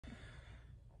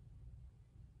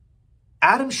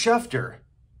Adam Schefter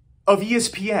of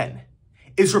ESPN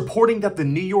is reporting that the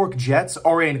New York Jets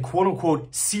are in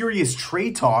quote-unquote serious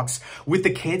trade talks with the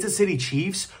Kansas City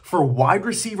Chiefs for wide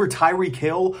receiver Tyreek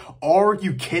Hill. Are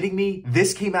you kidding me?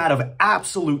 This came out of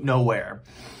absolute nowhere.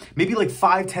 Maybe like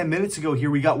 5-10 minutes ago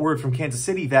here, we got word from Kansas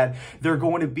City that they're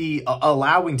going to be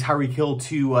allowing Tyreek Hill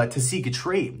to seek a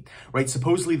trade, right?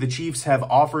 Supposedly the Chiefs have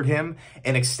offered him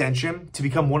an extension to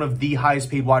become one of the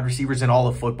highest paid wide receivers in all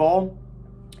of football.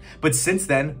 But since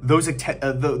then, those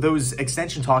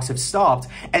extension talks have stopped,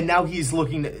 and now he's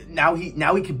looking. Now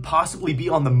he could possibly be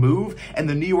on the move, and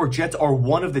the New York Jets are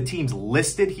one of the teams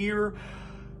listed here.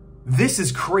 This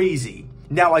is crazy.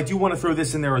 Now, I do want to throw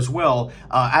this in there as well.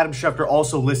 Adam Schefter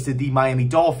also listed the Miami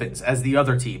Dolphins as the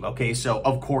other team. Okay, so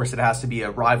of course it has to be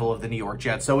a rival of the New York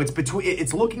Jets. So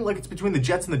it's looking like it's between the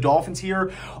Jets and the Dolphins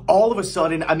here. All of a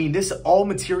sudden, I mean, this all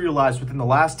materialized within the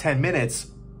last 10 minutes.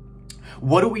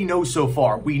 What do we know so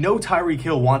far? We know Tyreek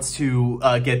Hill wants to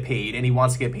get paid, and he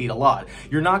wants to get paid a lot.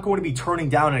 You're not going to be turning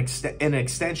down an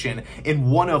extension in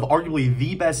one of arguably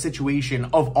the best situation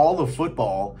of all of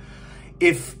football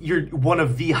if you're one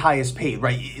of the highest paid,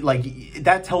 right? Like,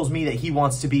 that tells me that he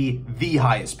wants to be the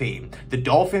highest paid. The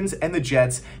Dolphins and the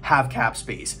Jets have cap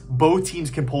space. Both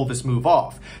teams can pull this move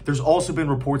off. There's also been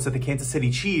reports that the Kansas City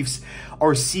Chiefs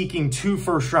are seeking 2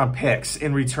 first-round picks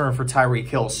in return for Tyreek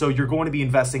Hill. So you're going to be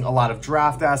investing a lot of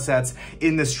draft assets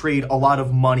in this trade, a lot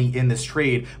of money in this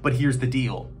trade. But here's the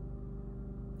deal.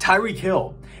 Tyreek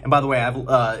Hill, and by the way, I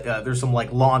have, there's some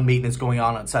like lawn maintenance going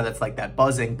on outside that's like that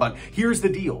buzzing, but here's the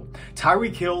deal.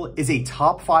 Tyreek Hill is a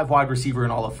top 5 wide receiver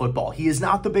in all of football. He is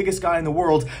not the biggest guy in the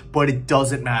world, but it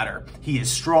doesn't matter. He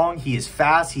is strong, he is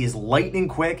fast, he is lightning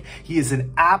quick, he is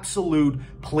an absolute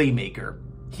playmaker.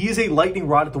 He is a lightning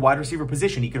rod at the wide receiver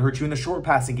position. He can hurt you in the short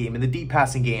passing game, in the deep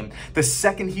passing game. The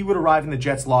second he would arrive in the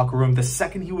Jets locker room, the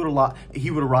second he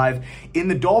would arrive in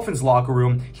the Dolphins locker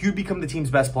room, he would become the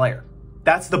team's best player.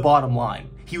 That's the bottom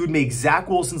line. He would make Zach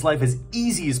Wilson's life as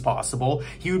easy as possible.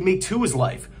 He would make Tua's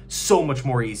life so much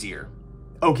more easier.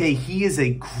 Okay, he is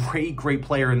a great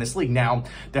player in this league. Now,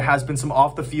 there has been some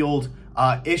off-the-field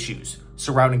issues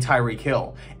surrounding Tyreek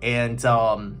Hill, and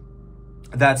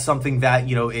that's something that,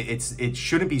 you know, it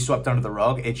shouldn't be swept under the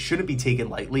rug. It shouldn't be taken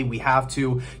lightly. We have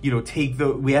to, you know,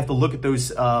 we have to look at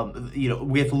those, you know,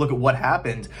 we have to look at what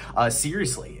happened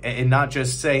seriously, and not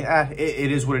just say,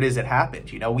 it is what it is, it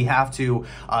happened. You know, we have to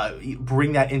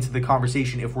bring that into the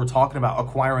conversation if we're talking about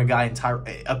acquiring a guy in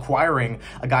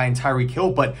Tyreek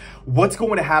Hill. But what's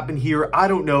going to happen here, I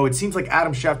don't know. It seems like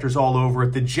Adam Schefter's all over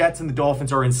it. The Jets and the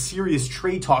Dolphins are in serious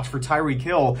trade talks for Tyreek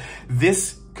Hill.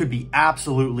 This could be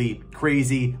absolutely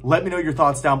crazy. Let me know your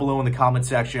thoughts down below in the comment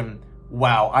section.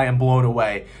 Wow, I am blown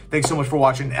away. Thanks so much for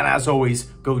watching, and as always,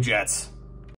 go Jets.